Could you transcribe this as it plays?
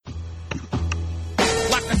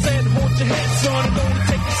your head, son, and don't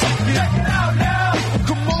take a second. Check it out now.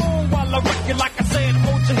 Come on, while I wreck it, like I said,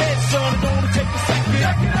 hold your head, son, and don't take a second.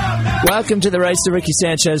 Check it out now. Welcome to the Rights to Ricky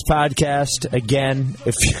Sanchez podcast. Again,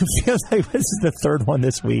 it feels like this is the third one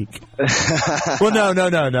this week. Well, no,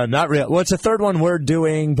 not real. Well, it's the third one we're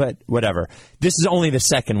doing, but whatever. This is only the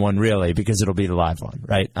second one, really, because it'll be the live one,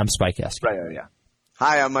 right? I'm Spike Eskin. Right, yeah.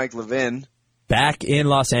 Hi, I'm Mike Levin. Back in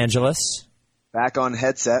Los Angeles. Back on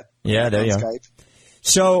headset. Yeah, there you go.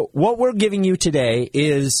 So what we're giving you today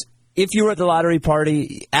is, if you were at the lottery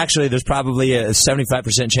party, actually there's probably a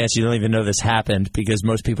 75% chance you don't even know this happened because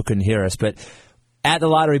most people couldn't hear us, but at the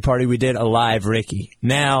lottery party we did a live Ricky.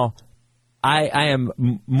 Now, I am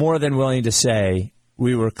more than willing to say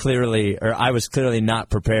I was clearly not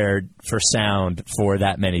prepared for sound for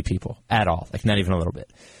that many people at all, like not even a little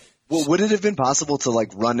bit. Well, would it have been possible to like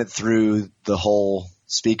run it through the whole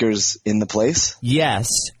speakers in the place? Yes,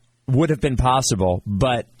 would have been possible,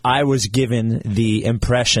 but I was given the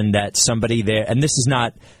impression that somebody there, and this is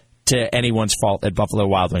not to anyone's fault at Buffalo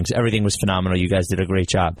Wild Wings. Everything was phenomenal. You guys did a great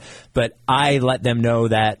job. But I let them know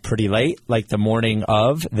that pretty late, like the morning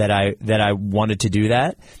of, that I wanted to do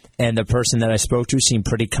that. And the person that I spoke to seemed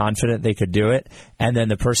pretty confident they could do it. And then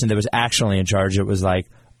the person that was actually in charge, it was like,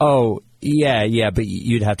 oh, yeah, but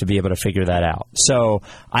you'd have to be able to figure that out. So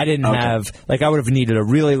I didn't have, like, I would have needed a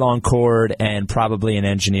really long cord and probably an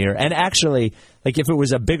engineer. And actually, like, if it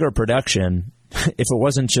was a bigger production, if it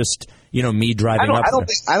wasn't just, me driving up.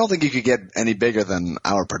 I don't think you could get any bigger than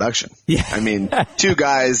our production. Yeah. I mean, two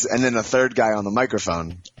guys and then a third guy on the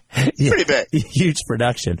microphone. Pretty big. Huge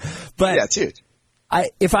production. But yeah, it's huge.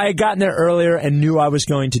 If I had gotten there earlier and knew I was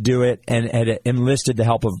going to do it and had enlisted the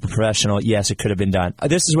help of a professional, yes, it could have been done.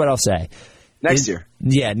 This is what I'll say. Next year.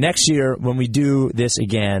 Yeah, next year when we do this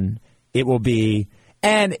again, it will be,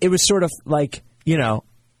 and it was sort of like,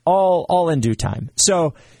 all in due time.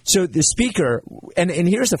 So the speaker, and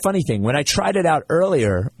here's the funny thing. When I tried it out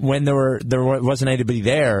earlier, when there wasn't anybody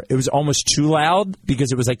there, it was almost too loud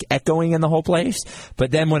because it was like echoing in the whole place.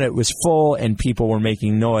 But then when it was full and people were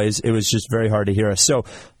making noise, it was just very hard to hear us. So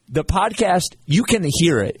the podcast, you can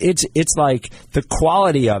hear it. It's like the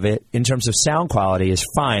quality of it in terms of sound quality is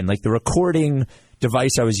fine. Like the recording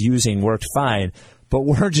device I was using worked fine. But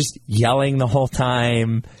we're just yelling the whole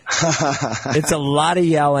time. It's a lot of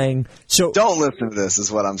yelling. So don't listen to this is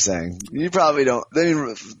what I'm saying. You probably don't.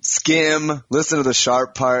 Skim, listen to the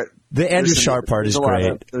sharp part. The Andrew Sharp part is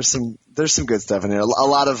great. There's some good stuff in here. A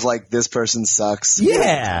lot of like, this person sucks.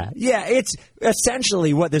 Yeah. It's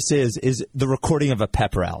essentially what this is the recording of a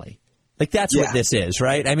pep rally. Like that's what this is,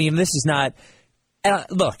 right? I mean, this is not.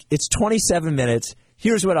 Look, it's 27 minutes.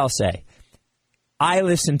 Here's what I'll say. I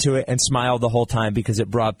listened to it and smiled the whole time because it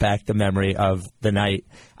brought back the memory of the night.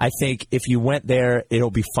 I think if you went there,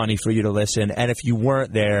 it'll be funny for you to listen. And if you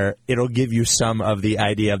weren't there, it'll give you some of the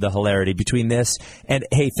idea of the hilarity between this. And,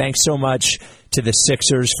 hey, thanks so much to the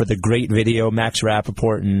Sixers for the great video. Max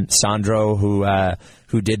Rappaport and Sandro, who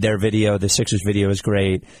did their video. The Sixers video is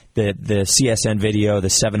great. The CSN video, the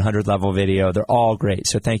 700 level video, they're all great.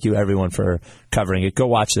 So thank you, everyone, for covering it. Go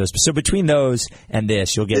watch those. So between those and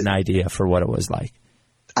this, you'll get an idea for what it was like.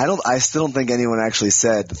 I still don't think anyone actually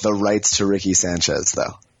said the rights to Ricky Sanchez,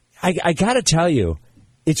 though. I got to tell you,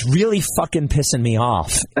 it's really fucking pissing me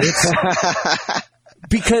off.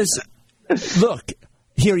 Because, look,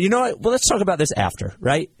 here, you know what? Well, let's talk about this after,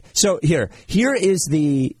 right? So here is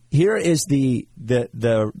the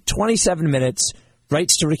 27 minutes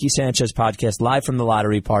Rights to Ricky Sanchez podcast live from the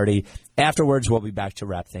lottery party. Afterwards, we'll be back to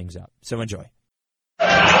wrap things up. So enjoy.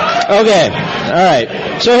 Okay. All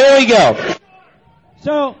right. So here we go.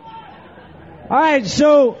 So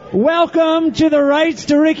welcome to the Rights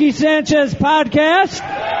to Ricky Sanchez podcast.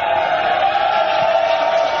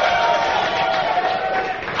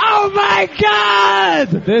 Oh my God!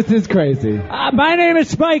 This is crazy. My name is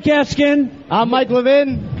Spike Eskin. I'm Mike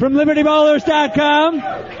Levin from LibertyBallers.com.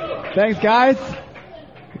 Thanks, guys.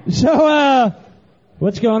 So,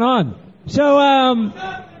 what's going on? So,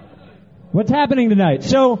 what's happening tonight?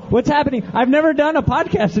 So, what's happening? I've never done a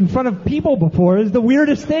podcast in front of people before. It's the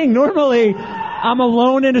weirdest thing. Normally, I'm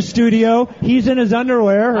alone in a studio. He's in his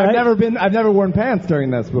underwear, right? I've never worn pants during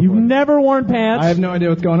this before. You've never worn pants? I have no idea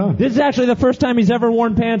what's going on. This is actually the first time he's ever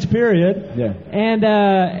worn pants, period. Yeah.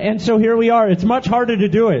 And so here we are. It's much harder to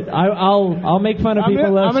do it. I'll make fun of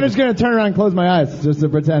people. I'm just going to turn around and close my eyes just to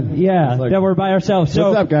pretend. Yeah, that we're by ourselves.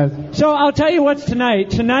 So, what's up, guys? So I'll tell you what's tonight.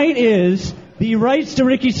 Tonight is the Rights to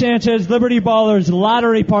Ricky Sanchez Liberty Ballers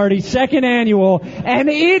Lottery Party, 2nd annual, and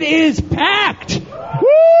it is packed! Woo!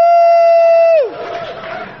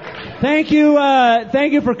 Thank you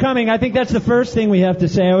for coming. I think that's the first thing we have to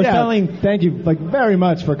say. Thank you, very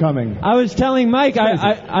much for coming. I was telling Mike,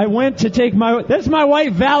 I went to take that's my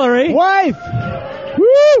wife, Valerie. Wife!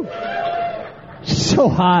 Woo! So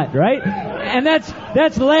hot, right? And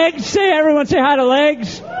that's Legs. Everyone say hi to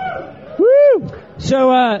Legs. Woo! So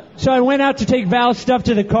I went out to take Val's stuff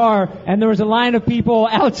to the car, and there was a line of people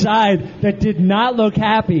outside that did not look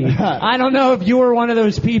happy. I don't know if you were one of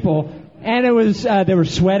those people. And it was, they were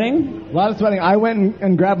sweating. A lot of sweating. I went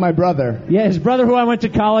and grabbed my brother. Yeah, his brother who I went to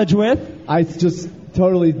college with. I got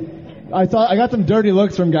some dirty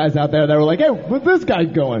looks from guys out there that were like, hey, where's this guy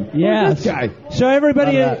going? Yeah. Where's this guy? So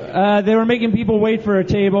everybody, they were making people wait for a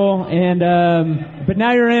table, and, but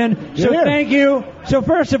now you're in. So thank you. So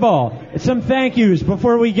first of all, some thank yous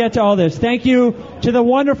before we get to all this. Thank you to the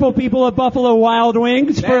wonderful people at Buffalo Wild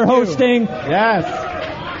Wings for hosting. Yes.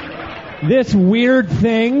 This weird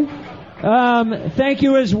thing. Thank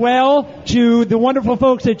you as well to the wonderful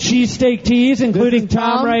folks at Cheesesteak Tees, including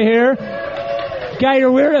Tom right here.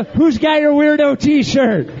 Who's got your weirdo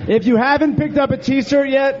t-shirt? If you haven't picked up a t-shirt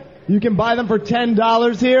yet, you can buy them for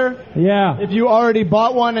 $10 here. Yeah. If you already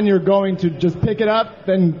bought one and you're going to just pick it up,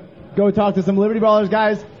 then go talk to some Liberty Ballers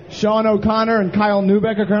guys. Sean O'Connor and Kyle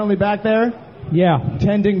Newbeck are currently back there. Yeah.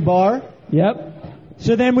 Tending bar. Yep.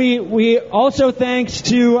 So then we also thanks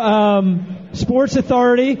to Sports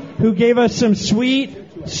Authority, who gave us some sweet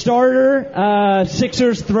starter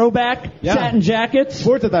Sixers throwback satin jackets.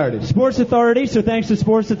 Sports Authority. So thanks to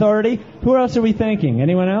Sports Authority. Who else are we thanking?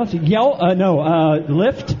 Anyone else?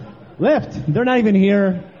 Lyft. Lyft. They're not even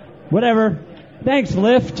here. Whatever. Thanks,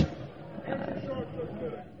 Lyft.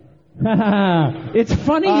 It's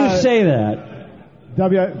funny you say that.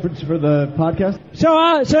 For the podcast.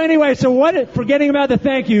 So anyway, forgetting about the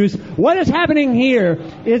thank yous, what is happening here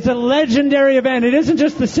is a legendary event. It isn't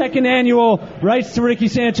just the second annual Rights to Ricky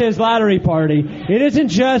Sanchez lottery party. It isn't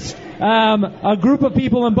just a group of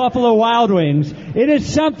people in Buffalo Wild Wings. It is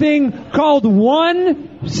something called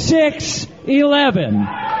 1-6-11.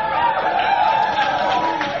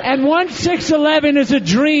 And 1-6-11 is a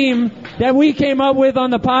dream that we came up with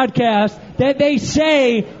on the podcast that they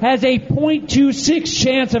say has a 0.26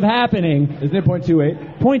 chance of happening. Isn't it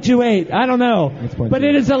 0.28? 0.28. I don't know. But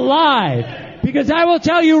it is a lie. Because I will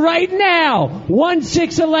tell you right now,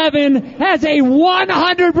 1-6-11 has a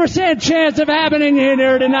 100% chance of happening in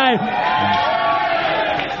here tonight.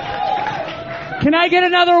 Can I get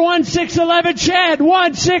another 1-6-11, Chad?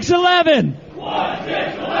 1-6-11.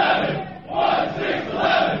 1-6-11.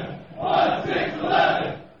 1-6-11.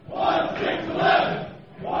 1-6-11. 1-6-11.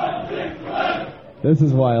 1-6-11. This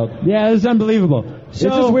is wild. Yeah, this is unbelievable. So,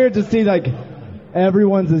 it's just weird to see,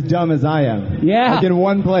 everyone's as dumb as I am. Yeah. In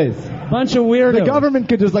one place. Bunch of weirdos. The government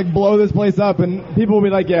could just, blow this place up, and people will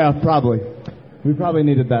be like, yeah, probably. We probably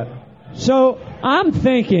needed that. So, I'm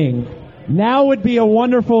thinking now would be a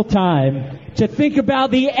wonderful time to think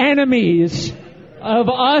about the enemies of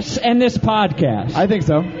us and this podcast. I think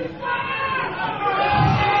so.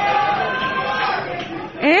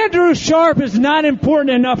 Andrew Sharp is not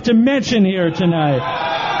important enough to mention here tonight.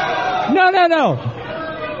 No.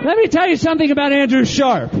 Let me tell you something about Andrew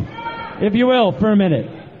Sharp, if you will, for a minute.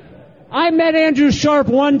 I met Andrew Sharp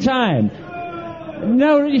one time.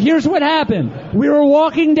 No, here's what happened. We were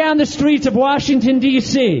walking down the streets of Washington,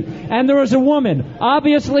 D.C., and there was a woman,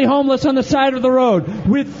 obviously homeless on the side of the road,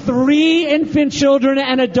 with 3 infant children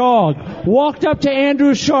and a dog, walked up to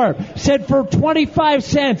Andrew Sharp, said, for 25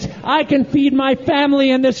 cents, I can feed my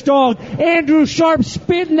family and this dog. Andrew Sharp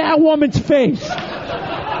spit in that woman's face.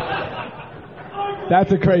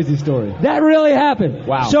 That's a crazy story. That really happened.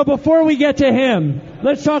 Wow. So before we get to him,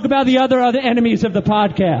 let's talk about the other enemies of the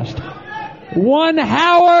podcast. One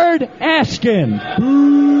Howard Eskin.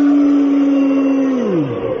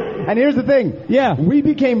 And here's the thing. Yeah. We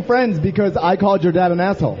became friends because I called your dad an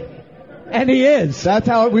asshole. And he is. That's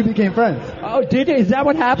how we became friends. Oh, is that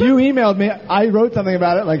what happened? You emailed me. I wrote something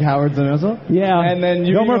about it, like Howard's an asshole. Yeah. And then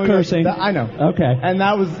you no more cursing. I know. Okay. And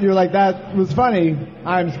you're like, that was funny.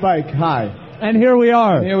 I'm Spike. Hi. And here we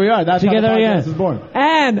are. That's together how the podcast again. was born.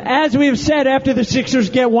 And as we've said, after the Sixers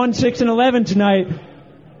get 1-6-11 tonight,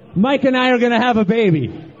 Mike and I are going to have a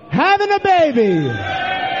baby. Having a baby!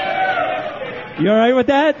 You all right with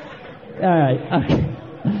that? All right. Okay.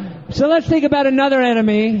 So let's think about another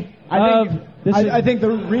enemy. I think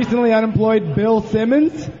the recently unemployed Bill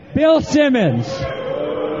Simmons. Bill Simmons.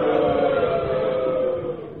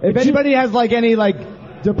 If anybody has any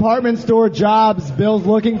department store jobs, Bill's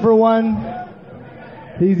looking for one.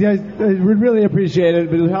 We'd really appreciate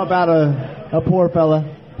it. It would help out a poor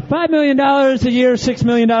fella. $5 million a year, $6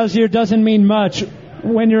 million a year doesn't mean much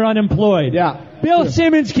when you're unemployed. Yeah. Bill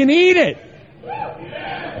Simmons can eat it.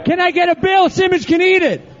 Can I get a Bill Simmons can eat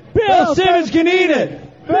it? Bill Simmons can eat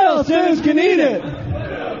it. Bill Simmons can eat it.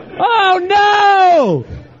 Oh, no!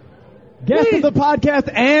 Guest of the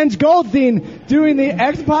podcast, Ange Goldstein, doing the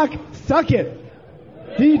X-Pac Suck It.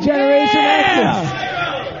 Degeneration X's.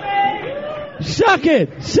 Suck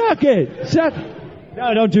it! Suck it! Suck.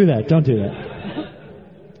 No, don't do that. Don't do that.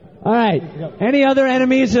 All right. Any other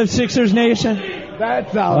enemies of Sixers Nation?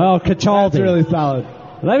 That's solid. Oh, Cataldi. That's really solid.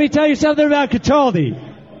 Let me tell you something about Cataldi.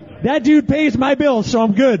 That dude pays my bills, so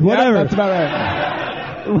I'm good. Whatever. Yep, that's about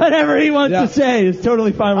right. Whatever he wants to say is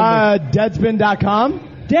totally fine with me.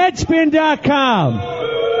 Deadspin.com. Deadspin.com.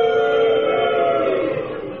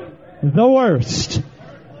 The worst.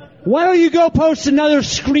 Why don't you go post another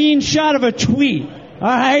screenshot of a tweet? All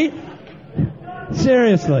right?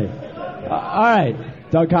 Seriously. All right.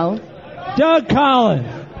 Doug Collins. Doug Collins.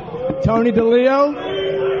 Tony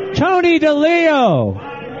DeLeo. Tony DeLeo.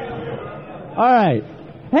 All right.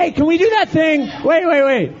 Hey, can we do that thing?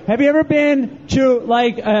 Wait. Have you ever been to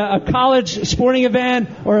like a college sporting event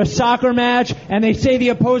or a soccer match and they say the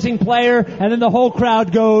opposing player and then the whole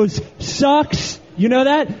crowd goes, sucks? You know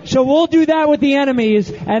that? So we'll do that with the enemies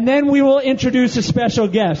and then we will introduce a special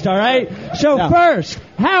guest, all right? So first,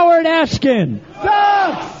 Howard Eskin.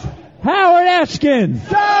 Sucks! Howard Eskin.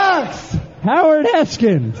 Sucks! Howard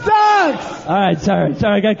Eskin. Sucks! All right, sorry,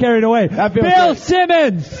 I got carried away. Bill great.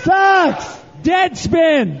 Simmons. Sucks!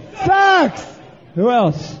 Deadspin. Sucks! Who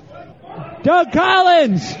else? Doug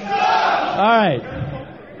Collins. All right.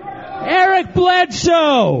 Eric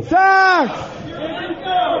Bledsoe. Sucks!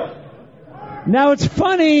 Now it's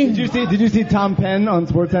funny. Did you see Tom Penn on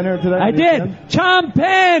SportsCenter today? I did. Tom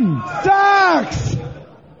Penn. Sucks!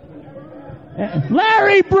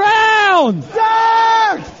 Larry Brown.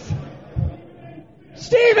 Sucks!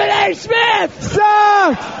 Stephen A. Smith.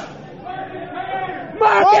 Sucks!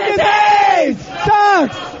 Marcus Hayes.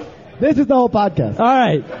 Sucks! This is the whole podcast. All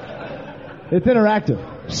right. It's interactive.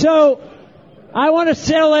 So, I want to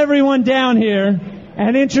settle everyone down here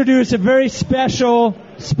and introduce a very special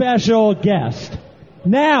guest.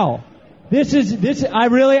 Now,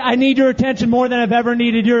 I need your attention more than I've ever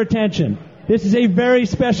needed your attention. This is a very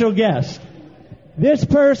special guest. This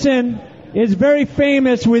person is very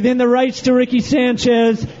famous within the Rights to Ricky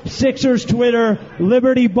Sanchez, Sixers Twitter,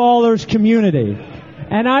 Liberty Ballers community.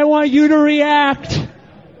 And I want you to react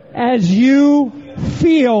as you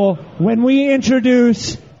feel when we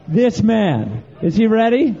introduce this man. Is he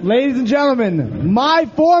ready? Ladies and gentlemen, my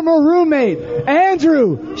former roommate,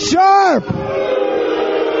 Andrew Sharp!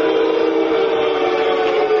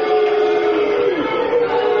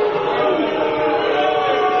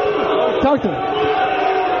 Talk to him.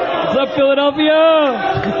 What's up, Philadelphia?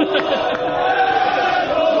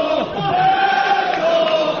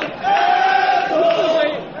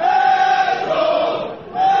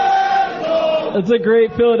 That's a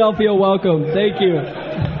great Philadelphia welcome. Thank you.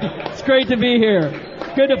 It's great to be here.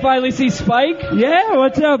 Good to finally see Spike. Yeah,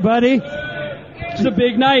 what's up, buddy? It's a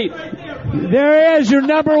big night. There he is, your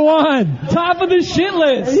number one. Top of the shit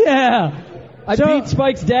list. Yeah. I beat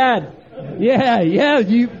Spike's dad. Yeah,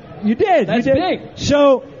 you did. That's you did. big.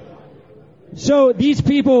 So these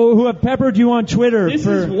people who have peppered you on Twitter This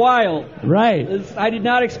is wild. Right. I did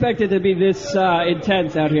not expect it to be this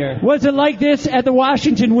intense out here. Was it like this at the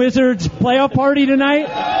Washington Wizards playoff party tonight?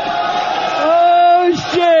 Oh,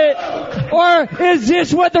 shit. Or is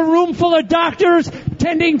this what the room full of doctors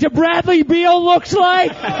tending to Bradley Beal looks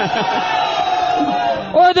like?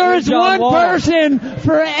 Or there is one person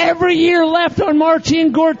for every year left on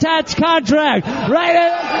Marcin Gortat's contract,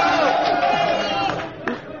 right?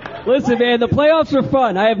 Listen, man, the playoffs are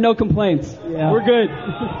fun. I have no complaints. Yeah. We're good.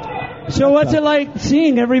 So what's it like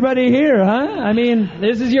seeing everybody here, huh? I mean,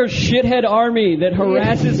 this is your shithead army that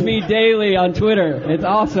harasses me daily on Twitter. It's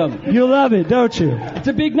awesome. You love it, don't you? It's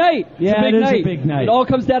a big night. Yeah, it is a big night. It all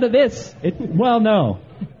comes down to this. No.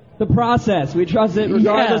 The process. We trust it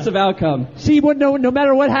regardless of outcome. See, no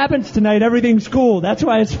matter what happens tonight, everything's cool. That's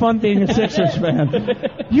why it's fun being a Sixers fan.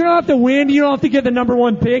 You don't have to win. You don't have to get the number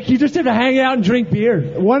one pick. You just have to hang out and drink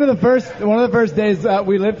beer. One of the first days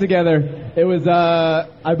we lived together, it was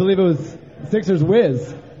I believe it was Sixers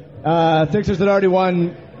Wiz. Sixers had already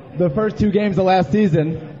won the first two games of last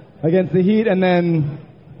season against the Heat, and then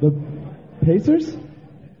the Pacers.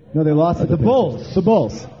 No, they lost to the Bulls. The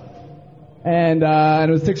Bulls. And it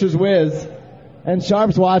was Sixers Wiz. And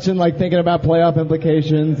Sharp's watching, like, thinking about playoff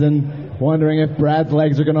implications and wondering if Brad's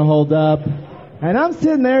legs are going to hold up. And I'm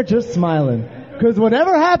sitting there just smiling. Because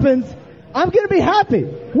whatever happens, I'm going to be happy.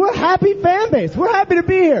 We're a happy fan base. We're happy to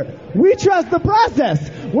be here. We trust the process.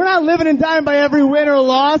 We're not living and dying by every win or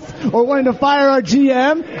loss or wanting to fire our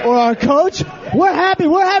GM or our coach. We're happy.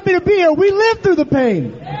 We're happy to be here. We lived through the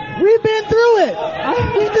pain. We've been through it.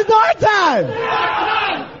 This is our time.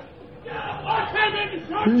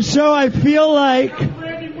 So I feel like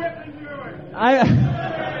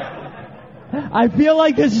I feel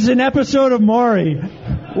like this is an episode of Maury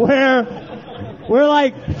where we're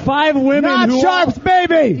like 5 women Not who Sharps,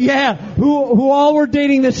 baby. Yeah, who all were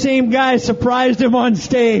dating the same guy surprised him on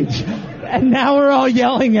stage. And now we're all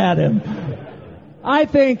yelling at him. I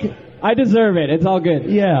think I deserve it. It's all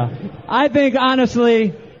good. Yeah. I think,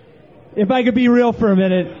 honestly, if I could be real for a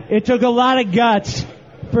minute, it took a lot of guts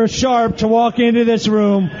for Sharp to walk into this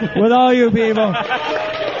room with all you people.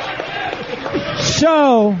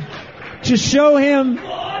 So, to show him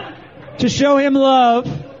love,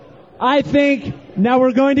 I think now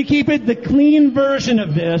we're going to keep it the clean version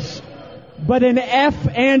of this, but an F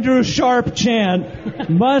Andrew Sharp chant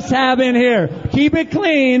must have in here. Keep it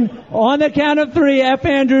clean. On the count of 3, F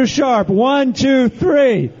Andrew Sharp. 1, 2,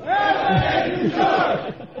 3. F Andrew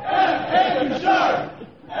Sharp! F Andrew Sharp!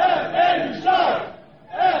 F Andrew Sharp!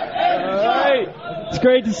 F Andrew Sharp! It's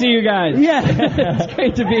great to see you guys. Yeah. It's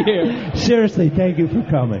great to be here. Seriously, thank you for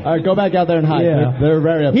coming. All right, go back out there and hide. Yeah. They're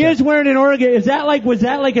very upset. He is wearing an Oregon. Was that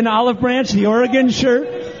like an olive branch, the Oregon shirt?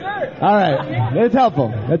 All right. It's helpful.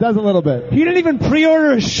 It does a little bit. He didn't even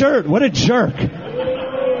pre-order a shirt. What a jerk.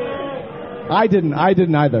 I didn't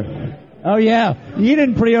either. Oh, yeah. You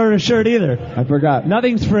didn't pre-order a shirt either. I forgot.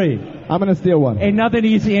 Nothing's free. I'm going to steal one. Ain't nothing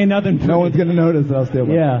easy, ain't nothing free. No one's going to notice that I'll steal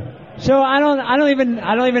one. Yeah. So I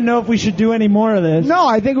don't even know if we should do any more of this. No,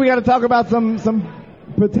 I think we got to talk about some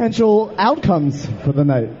potential outcomes for the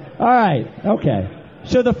night. All right. Okay.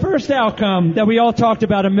 So the first outcome that we all talked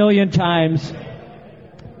about a million times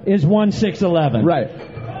is 1-6-11. Right.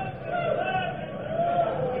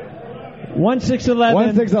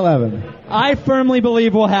 1-6-11. 1-6-11. I firmly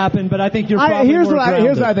believe will happen, but I think you're probably here's more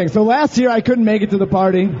what I think. So last year I couldn't make it to the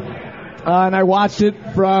party, and I watched it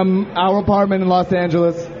from our apartment in Los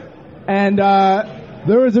Angeles, and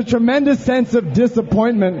there was a tremendous sense of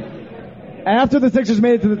disappointment after the Sixers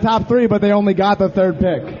made it to the top 3, but they only got the 3rd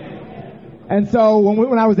pick. And so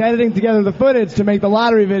when I was editing together the footage to make the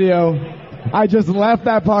lottery video, I just left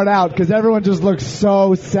that part out because everyone just looked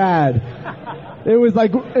so sad. It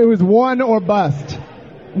was one or bust,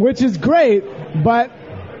 which is great, but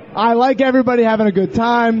I like everybody having a good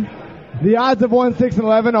time. The odds of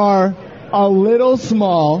 1-6-11 are a little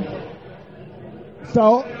small,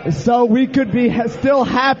 so we could be still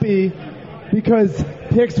happy because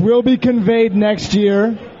picks will be conveyed next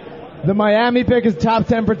year. The Miami pick is top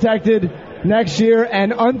 10 protected next year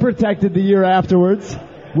and unprotected the year afterwards,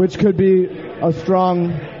 which could be a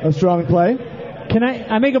strong play. Can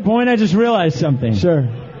I make a point? I just realized something. Sure.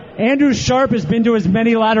 Andrew Sharp has been to as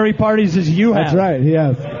many lottery parties as you have. That's right, he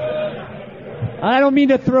has. I don't mean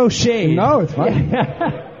to throw shade. No, it's fine.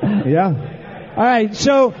 Yeah. All right,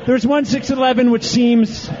 so there's 1-6-11, which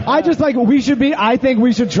seems... I think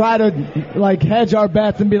we should try to hedge our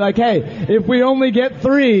bets and be like, hey, if we only get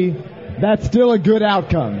 3, that's still a good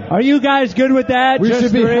outcome. Are you guys good with that? We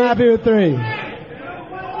should be happy with 3.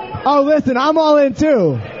 Oh, listen, I'm all in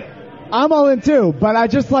too, but I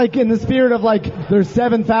just in the spirit of there's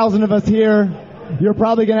 7,000 of us here. You're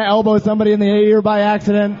probably going to elbow somebody in the ear by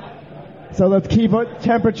accident. So let's keep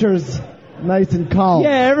temperatures nice and calm. Yeah,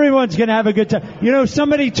 everyone's going to have a good time. You know,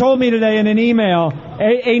 somebody told me today in an email,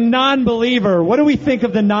 a non-believer, what do we think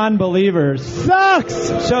of the non-believers? Sucks!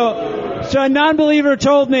 So a non-believer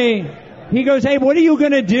told me, he goes, hey, what are you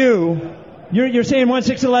going to do? You're saying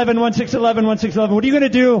 1-6-11, 1-6-11, 1-6-11. What are you going to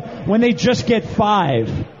do when they just get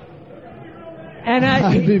 5? And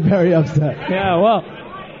I'd be very upset. Yeah, well,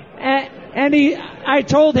 I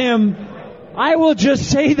told him, I will just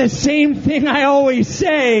say the same thing I always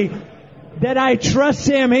say, that I trust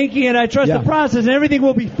Sam Hinkie and I trust the process and everything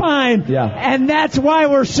will be fine. Yeah. And that's why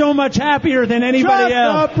we're so much happier than anybody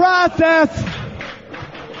else. Trust the process.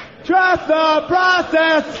 Trust the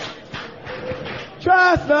process.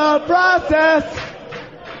 Trust the process.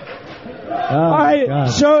 All right,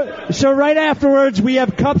 God. So right afterwards we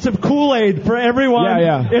have cups of Kool-Aid for everyone.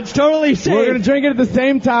 Yeah. It's totally safe. We're going to drink it at the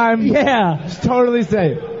same time. Yeah. It's totally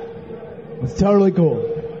safe. It's totally cool.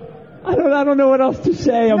 I don't know what else to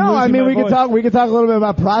say. We could talk a little bit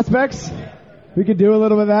about prospects. We could do a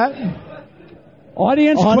little bit of that.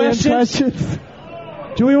 Audience questions.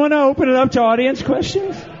 Do we want to open it up to audience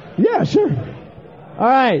questions? Yeah, sure. All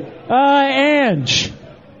right. Ange.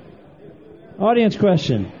 Audience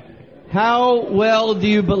question. How well do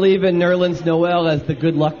you believe in Nerlens Noel as the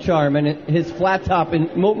good luck charm and his flat top,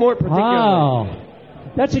 and more particularly? Oh.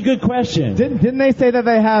 That's a good question. Didn't they say that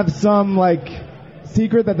they have some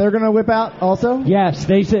secret that they're going to whip out also? Yes,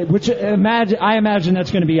 they said. I imagine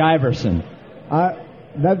that's going to be Iverson.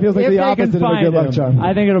 That feels like the opposite of a good luck charm.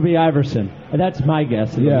 I think it'll be Iverson. That's my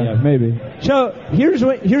guess. Yeah, maybe. So here's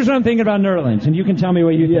what I'm thinking about Nerlens, and you can tell me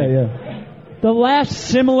what you think. Yeah. The last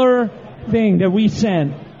similar thing that we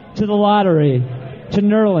sent to the lottery to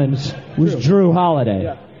Nerlens was Drew Holiday.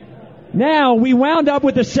 Yeah. Now we wound up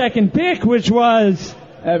with the second pick, which was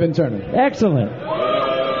Evan Turner. Excellent.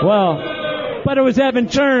 Well, but it was Evan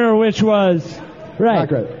Turner, which was right. Not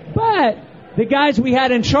great. But the guys we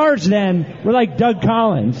had in charge then were like Doug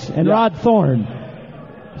Collins and Rod Thorne.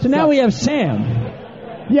 So now we have Sam.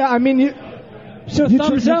 Yeah, I mean, you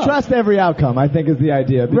trust every outcome, I think, is the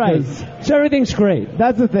idea. Right. So everything's great.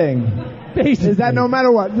 That's the thing. Basically. Is that no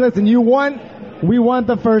matter what? Listen, we want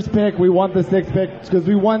the first pick, we want the sixth pick, because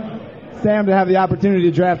we want Sam to have the opportunity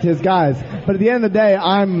to draft his guys. But at the end of the day,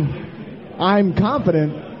 I'm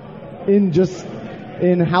confident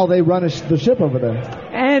in how they run the ship over there.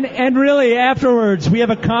 And really, afterwards, we have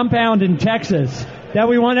a compound in Texas that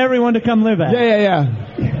we want everyone to come live at. Yeah.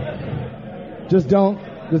 Just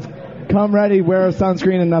come ready, wear a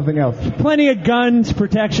sunscreen and nothing else. Plenty of guns,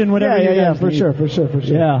 protection, whatever you guys for need. sure.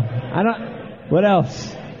 Yeah. What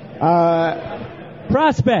else?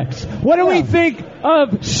 Prospects. What do we think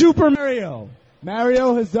of Super Mario?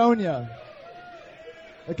 Mario Hezonja.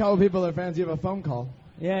 A couple people are fans. You have a phone call.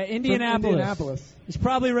 Yeah, Indianapolis. It's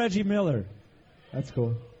probably Reggie Miller. That's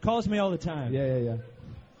cool. Calls me all the time. Yeah.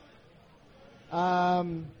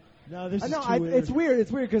 No, this is too weird. It's weird.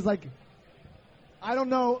 It's weird because, I don't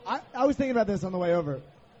know. I was thinking about this on the way over.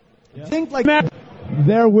 Yeah. I think,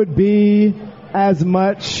 there would be as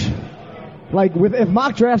much, if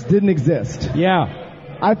mock drafts didn't exist. Yeah.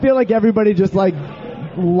 I feel like everybody just,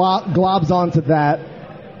 globs onto that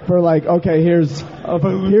for, okay, here's what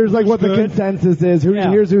the consensus is.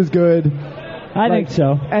 Here's who's good. I think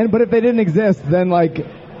so. But if they didn't exist, then,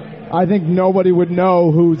 I think nobody would know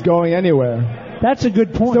who's going anywhere. That's a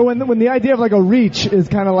good point. So when the idea of a reach is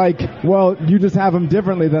kind of well, you just have them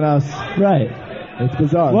differently than us. Right. It's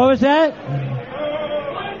bizarre. What was that?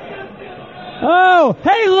 Oh,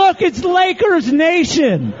 hey, look, it's Lakers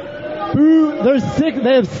Nation. There's 6.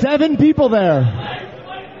 They have 7 people there.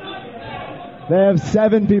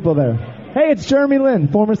 Hey, it's Jeremy Lin,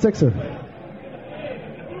 former Sixer.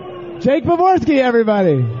 Jake Pavorsky,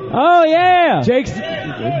 everybody. Oh, yeah.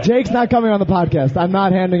 Jake's not coming on the podcast. I'm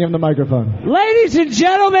not handing him the microphone. Ladies and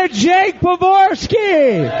gentlemen, Jake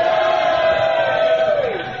Pavorsky.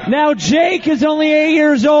 Now, Jake is only 8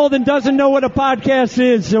 years old and doesn't know what a podcast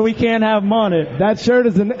is, so we can't have him on it. That shirt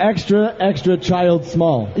is an extra child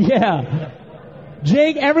small. Yeah.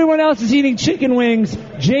 Jake, everyone else is eating chicken wings.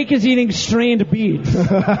 Jake is eating strained beets.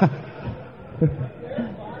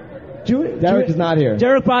 Derek is not here.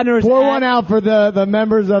 Derek Bodner is Pour one out for the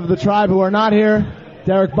members of the tribe who are not here.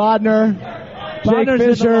 Derek Bodner, Jake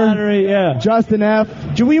Fisher, Justin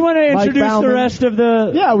F. Do we want to introduce the rest of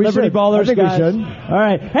the Liberty Ballers I think guys? we should. All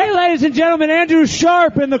right. Hey, ladies and gentlemen, Andrew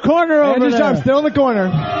Sharp in the corner over there. Andrew Sharp still in the corner.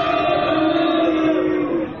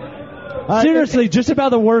 Seriously, just about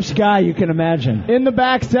the worst guy you can imagine. In the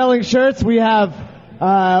back selling shirts, we have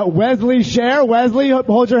Wesley Scher. Wesley,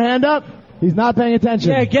 hold your hand up. He's not paying attention.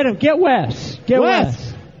 Yeah, get him. Get Wes. Get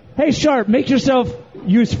Wes. Hey, Sharp, make yourself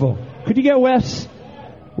useful. Could you get Wes?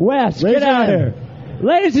 Wes, get out here.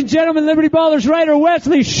 Ladies and gentlemen, Liberty Ballers writer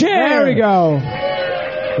Wesley Scher. There we go.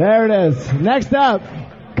 There it is. Next up,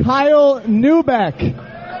 Kyle Newbeck.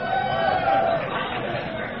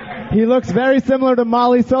 He looks very similar to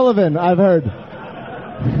Molly Sullivan, I've heard.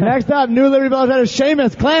 Next up, new Liberty Ballers writer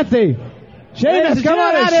Seamus Clancy. Seamus, come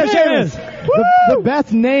on out here, Seamus. The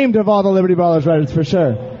best named of all the Liberty Ballers writers, for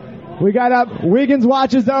sure. We got up Wiggins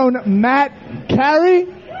Watch's own Matt Carey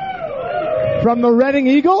from the Reading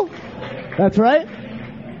Eagle. That's right.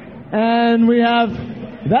 And we have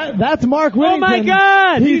that's Mark Whittington. Oh my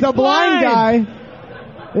God! He's a blind guy.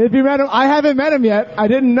 If you met him, I haven't met him yet. I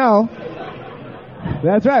didn't know.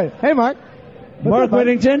 That's right. Hey, Mark. Mark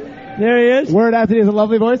Whittington. There he is. Word out that he has a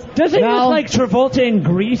lovely voice. Doesn't he look like Travolta in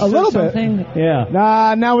Grease a little or something? Bit. Yeah.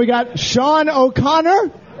 Now we got Sean O'Connor,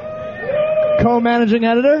 co-managing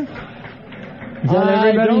editor. Is that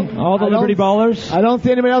everybody? All the Liberty Ballers? I don't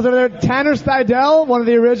see anybody else over there. Tanner Stidel, one of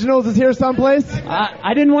the originals, is here someplace.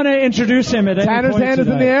 I didn't want to introduce him at any Tanner's point hand tonight.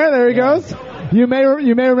 is in the air. There he goes. You may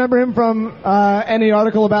remember him from any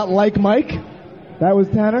article about Like Mike. That was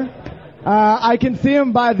Tanner. I can see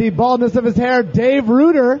him by the baldness of his hair. Dave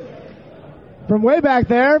Reuter, from way back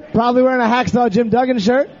there, probably wearing a Hacksaw Jim Duggan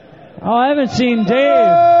shirt. Oh, I haven't seen Dave.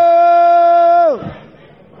 Oh!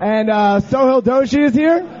 And Sohail Doshi is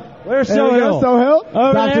here. Where's There we go, Sohail? Sohail.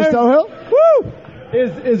 Over Dr. there. Sohail. Woo!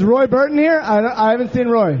 Is Roy Burton here? I haven't seen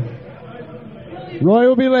Roy. Roy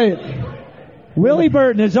will be late. Willie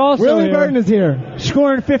Burton is also Willie here. Burton is here.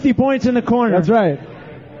 Scoring 50 points in the corner. That's right.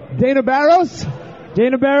 Dana Barros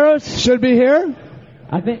Dana Barros. should be here.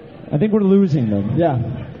 I think we're losing them.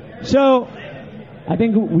 Yeah. So, I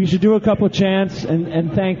think we should do a couple chants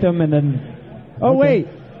and thank them, and then. Oh wait,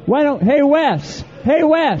 why don't? Hey Wes.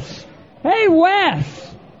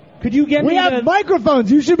 Could you get We me have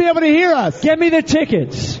microphones. You should be able to hear us. Get me the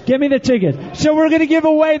tickets. So we're going to give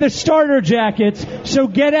away the starter jackets. So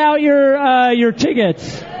get out your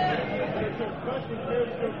tickets.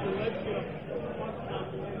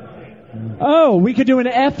 Oh, we could do an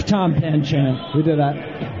F Tom Penn chant. We did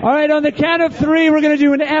that. All right, on the count of 3, we're going to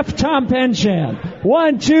do an F Tom Penn chant.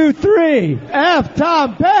 1, 2, 3. F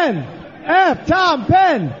Tom Penn. F Tom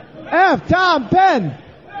Penn. F Tom Penn.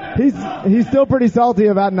 He's still pretty salty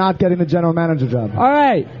about not getting the general manager job. All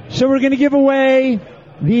right, so we're going to give away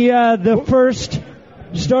the first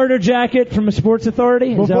starter jacket from a Sports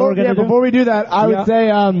Authority. Is that what we're going to do? Before we do that, I would say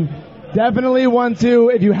definitely want to,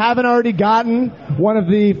 if you haven't already gotten one of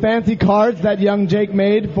the fancy cards that young Jake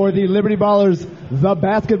made for the Liberty Ballers The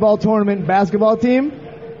Basketball Tournament basketball team.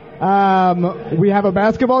 We have a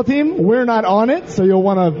basketball team. We're not on it, so you'll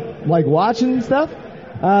want to watch and stuff.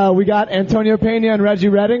 We got Antonio Pena and Reggie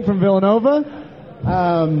Redding from Villanova.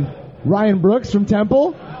 Ryan Brooks from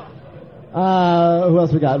Temple. Who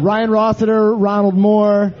else we got? Ryan Rossiter, Ronald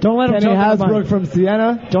Moore. Don't let him Kenny talk Hasbrook from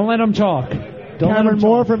Siena. Don't let him talk. Cameron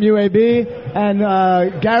Moore from UAB. And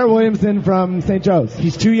Garrett Williamson from St. Joe's.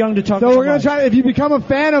 He's too young to talk. So we're going to try, if you become a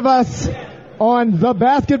fan of us on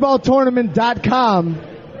thebasketballtournament.com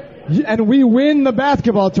and we win the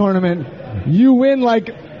basketball tournament, you win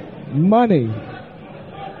money,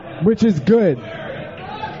 which is good.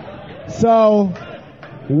 So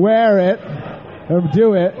wear it or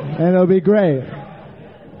do it and it'll be great.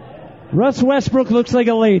 Russ Westbrook looks like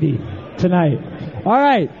a lady tonight. All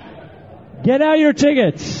right. Get out your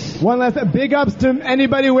tickets. One last big ups to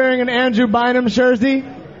anybody wearing an Andrew Bynum jersey.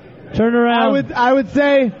 Turn around. I would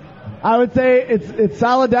say it's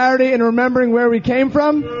solidarity in remembering where we came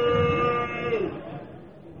from.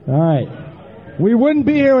 All right. We wouldn't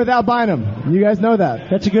be here without Bynum. You guys know that.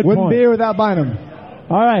 That's a good Wouldn't point. be here without Bynum.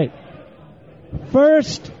 All right.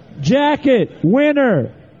 First jacket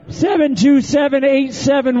winner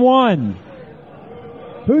 727-871.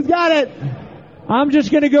 Who's got it? I'm just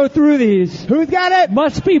going to go through these. Who's got it?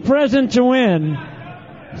 Must be present to win.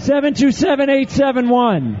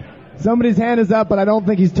 727-871. Somebody's hand is up, but I don't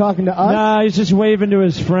think he's talking to us. Nah, he's just waving to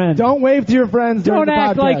his friend. Don't wave to your friends during Don't the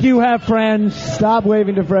act podcast. like you have friends. Stop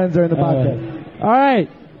waving to friends during the podcast. All right.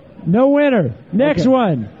 No winner. Next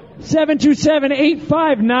one.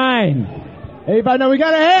 727-859. 859, we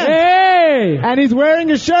got a hand. Hey! And he's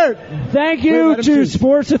wearing a shirt. Thank you Let him to choose.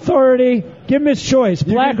 Sports Authority. Give him his choice,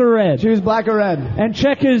 black or red. Choose black or red. And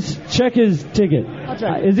check his ticket. I'll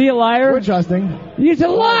check. Is he a liar? We're trusting. He's a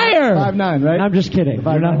liar. 5'9", right? I'm just kidding.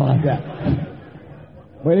 You're not lying. Yeah.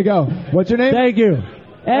 Way to go. What's your name? Thank you.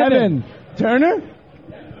 Evan. Turner?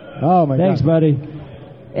 Oh, my Thanks, God. buddy.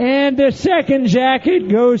 And the second jacket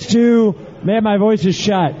goes to... Man, my voice is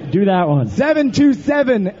shot. Do that one.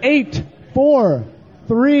 727-843.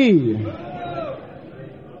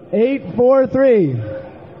 843.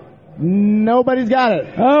 Nobody's got it.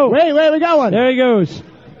 Oh. Wait, we got one. There he goes.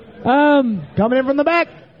 Coming in from the back.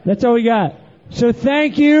 That's all we got. So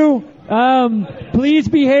thank you. Please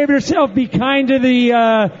behave yourself. Be kind to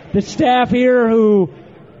the staff here who...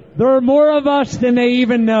 There are more of us than they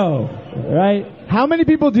even know. Right? How many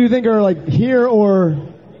people do you think are here or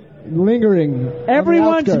lingering?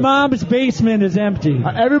 Everyone's mom's basement is empty.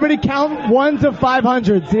 Everybody count 1 to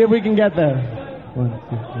 500. See if we can get there. 1, 2,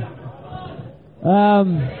 3.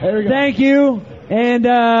 There we go. Thank you, and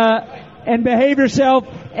behave yourself.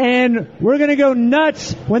 And we're gonna go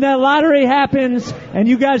nuts when that lottery happens. And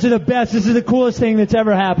you guys are the best. This is the coolest thing that's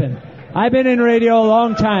ever happened. I've been in radio a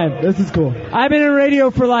long time. This is cool. I've been in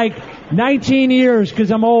radio for 19 years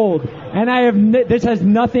because I'm old, and this has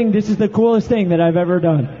nothing. This is the coolest thing that I've ever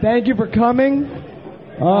done. Thank you for coming.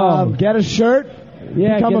 Get a shirt.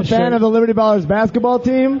 Yeah, become a fan of the Liberty Ballers basketball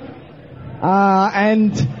team.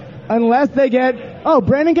 And unless they get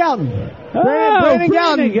Brandon Galton. Brandon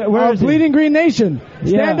Galton. Where is he? Bleeding Green Nation.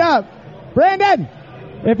 Stand up. Brandon!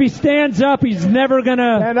 If he stands up, he's never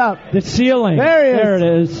gonna stand up. The ceiling. There he is. There it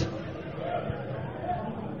is.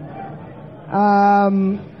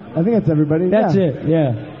 I think that's everybody. That's it,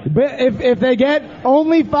 yeah. But if they get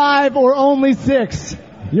only 5 or only 6,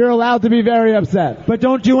 you're allowed to be very upset. But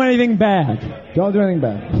don't do anything bad. Don't do anything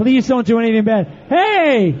bad. Please don't do anything bad.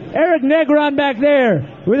 Hey, Eric Negron back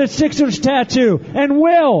there with a Sixers tattoo. And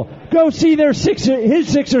Will, go see his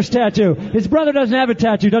Sixers tattoo. His brother doesn't have a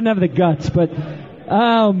tattoo, doesn't have the guts, but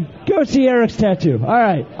go see Eric's tattoo. All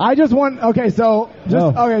right. I just want, so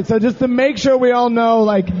just to make sure we all know,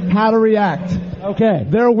 like, how to react. Okay.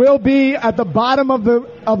 There will be at the bottom of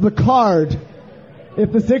the card,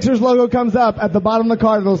 if the Sixers logo comes up, at the bottom of the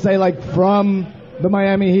card it'll say, like, from the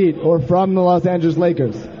Miami Heat or from the Los Angeles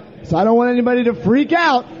Lakers. So I don't want anybody to freak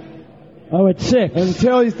out. Oh, it's 6.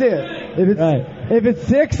 Until you see it. If it's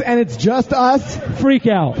 6 and it's just us, freak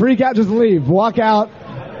out. Just leave. Walk out.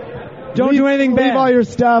 Don't do anything bad. Leave all your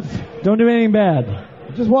stuff. Don't do anything bad.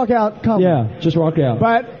 Just walk out. Come. Yeah, just walk out.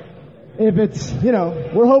 But if it's,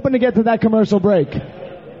 we're hoping to get to that commercial break.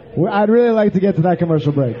 I'd really like to get to that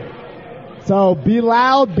commercial break. So be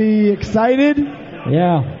loud, be excited.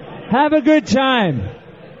 Yeah. Have a good time.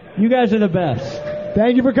 You guys are the best.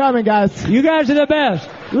 Thank you for coming, guys. You guys are the best.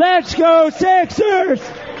 Let's go Sixers!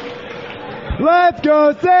 Let's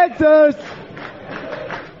go Sixers!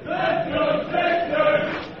 Let's go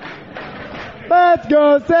Sixers! Let's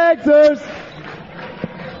go Sixers!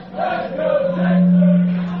 Let's go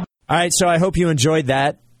Sixers! All right, so I hope you enjoyed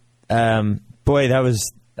that. Boy, that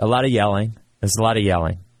was a lot of yelling. There's a lot of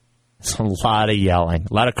yelling. It's a lot of yelling.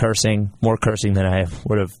 A lot of cursing. More cursing than I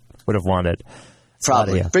would have wanted.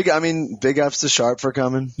 Probably. Big ups to Sharp for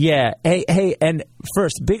coming. Yeah. Hey, and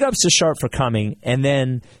first, big ups to Sharp for coming. And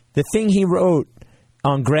then the thing he wrote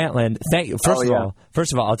on Grantland. Thank you.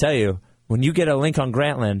 First of all, I'll tell you, when you get a link on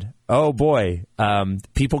Grantland, oh boy,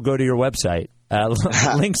 people go to your website.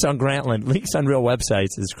 Links on Grantland, links on real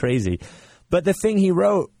websites is crazy. But the thing he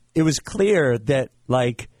wrote, it was clear that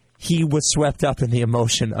like he was swept up in the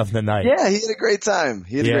emotion of the night. Yeah, he had a great time.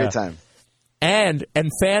 And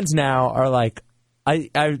fans now are like,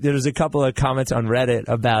 there's a couple of comments on Reddit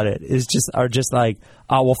about it. Are just like,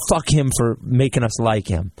 oh well, fuck him for making us like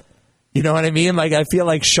him. You know what I mean? Like I feel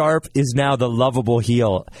like Sharp is now the lovable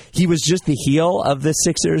heel. He was just the heel of the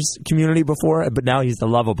Sixers community before, but now he's the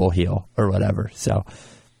lovable heel or whatever. So,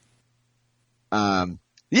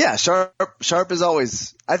 yeah, Sharp is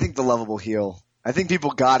always, I think, the lovable heel. I think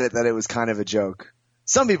people got it that it was kind of a joke.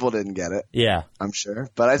 Some people didn't get it. Yeah. I'm sure.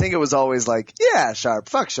 But I think it was always like, yeah, Sharp,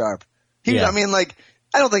 fuck Sharp. I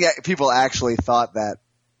don't think people actually thought that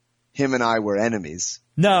him and I were enemies.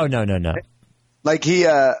 No. Like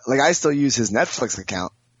I still use his Netflix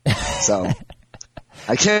account. So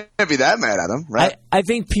I can't be that mad at him, right? I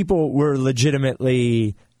think people were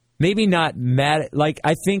legitimately maybe not mad. Like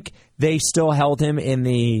I think they still held him in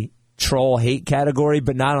the troll hate category,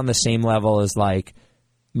 but not on the same level as like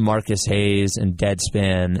Marcus Hayes and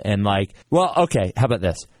Deadspin and like, well, okay, how about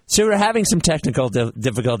this? So we're having some technical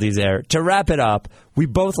difficulties there. To wrap it up, we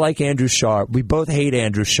both like Andrew Sharp. We both hate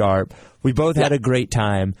Andrew Sharp. We both had a great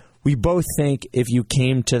time. We both think if you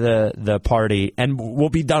came to the party, and we'll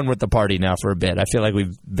be done with the party now for a bit. I feel like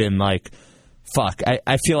we've been like, fuck.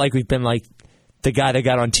 I feel like we've been like the guy that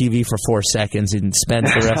got on TV for 4 seconds and spent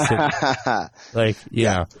the rest of like, you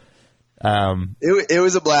know. It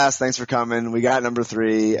was a blast. Thanks for coming. We got number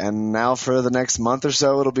 3, and now for the next month or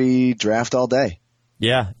so, it'll be draft all day.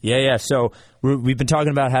 Yeah. So we've been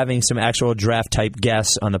talking about having some actual draft-type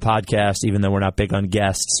guests on the podcast, even though we're not big on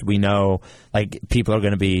guests. We know like people are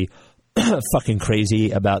going to be fucking crazy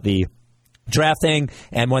about the draft thing.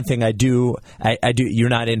 And one thing I do, you're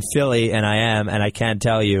not in Philly, and I am, and I can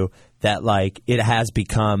tell you that like it has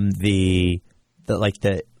become the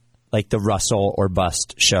Russell or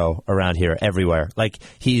bust show around here everywhere. Like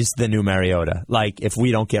he's the new Mariota. Like if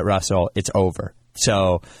we don't get Russell, it's over.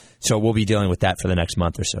 So we'll be dealing with that for the next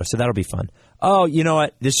month or so. So that'll be fun. Oh, you know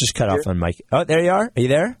what? This just cut off on Mike. Oh, there you are. Are you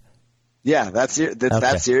there? Yeah, that's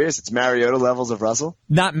that serious. It's Mariota levels of Russell.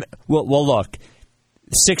 Not well. Look,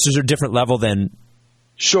 Sixers are different level than.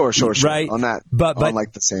 Sure. Right. On that, but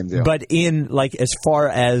like the same deal. But in like as far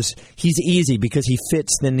as he's easy because he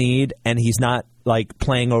fits the need and he's not like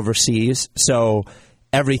playing overseas, so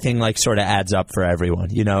everything like sort of adds up for everyone.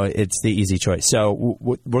 You know, it's the easy choice. So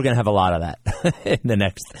we're gonna have a lot of that in the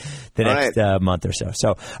next month or so. So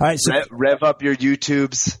all right, so rev up your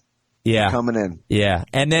YouTubes. Yeah, coming in. Yeah,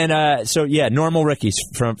 and then normal Rickies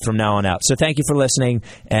from now on out. So thank you for listening,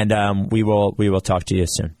 and we will talk to you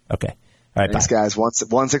soon. Okay. All right, thanks, bye. guys.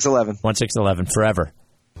 1611. 1611 forever.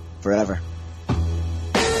 Forever.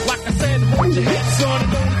 Like I said, hold your head, son.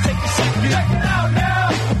 Don't take a second. Check it out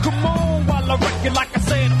now. Come on while I wreck it. Like I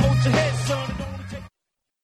said.